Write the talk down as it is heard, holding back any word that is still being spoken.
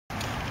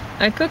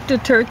I cooked a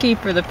turkey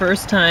for the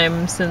first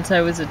time since I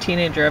was a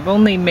teenager. I've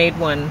only made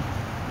one,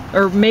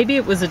 or maybe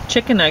it was a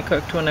chicken I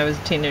cooked when I was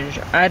a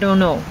teenager. I don't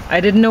know. I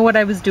didn't know what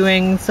I was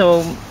doing,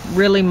 so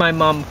really my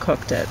mom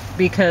cooked it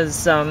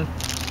because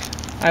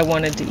I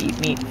wanted to eat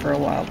meat for a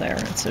while there,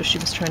 and so she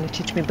was trying to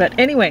teach me. But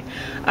anyway,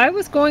 I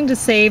was going to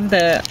save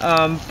the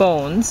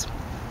bones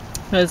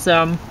because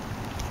I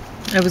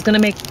was going to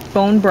make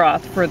bone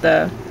broth for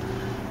the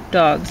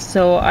dogs.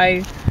 So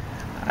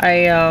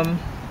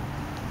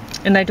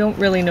and I don't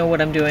really know what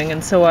I'm doing,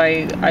 and so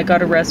I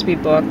got a recipe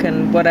book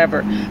and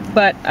whatever,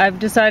 but I've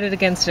decided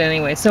against it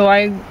anyway. So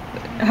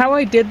how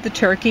I did the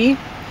turkey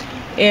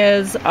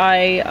is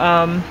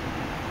I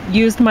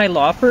used my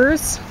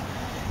loppers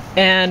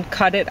and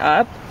cut it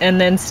up and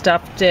then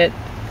stuffed it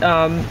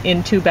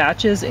in 2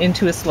 batches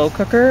into a slow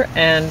cooker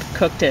and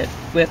cooked it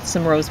with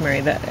some rosemary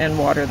and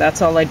water.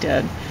 That's all I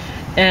did.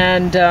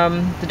 And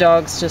the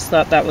dogs just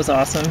thought that was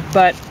awesome.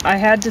 But I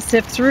had to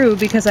sift through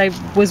because I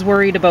was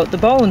worried about the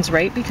bones,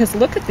 right? Because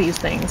look at these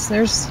things.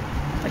 There's,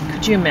 like,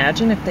 could you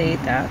imagine if they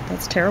ate that?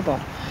 That's terrible.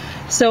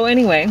 So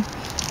anyway,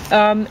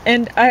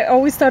 and I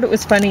always thought it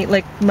was funny,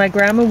 like my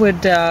grandma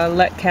would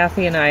let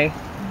Kathy and I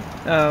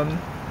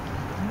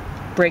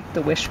break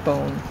the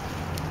wishbone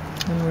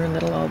when we were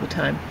little all the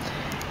time.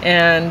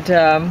 And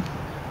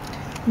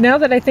now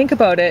that I think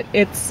about it,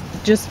 it's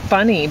just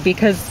funny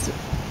because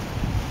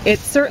it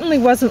certainly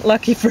wasn't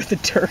lucky for the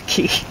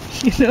turkey,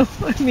 you know?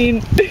 I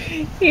mean,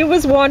 he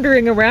was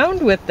wandering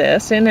around with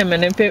this in him,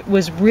 and if it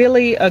was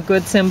really a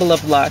good symbol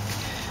of luck,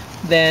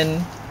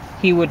 then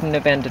he wouldn't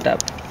have ended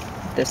up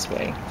this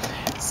way.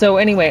 So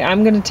anyway,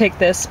 I'm going to take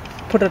this,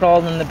 put it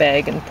all in the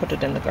bag, and put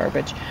it in the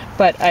garbage.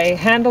 But I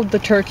handled the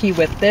turkey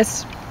with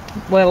this,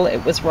 well,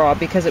 it was raw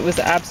because it was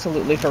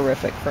absolutely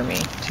horrific for me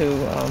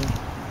to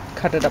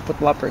cut it up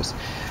with loppers.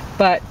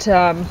 But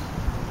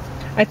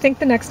I think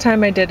the next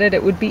time I did it,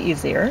 it would be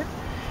easier.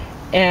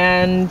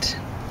 And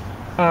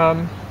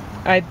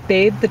I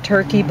bathed the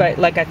turkey, but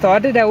like I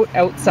thawed it out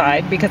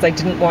outside because I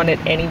didn't want it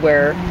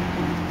anywhere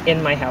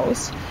in my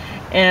house.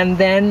 And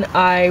then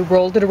I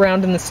rolled it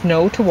around in the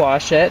snow to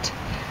wash it.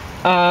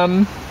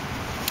 Yeah,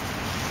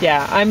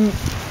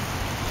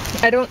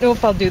 I don't know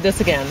if I'll do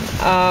this again.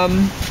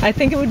 I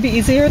think it would be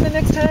easier the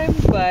next time,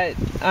 but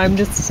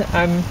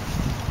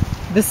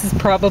this is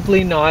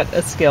probably not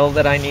a skill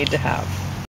that I need to have.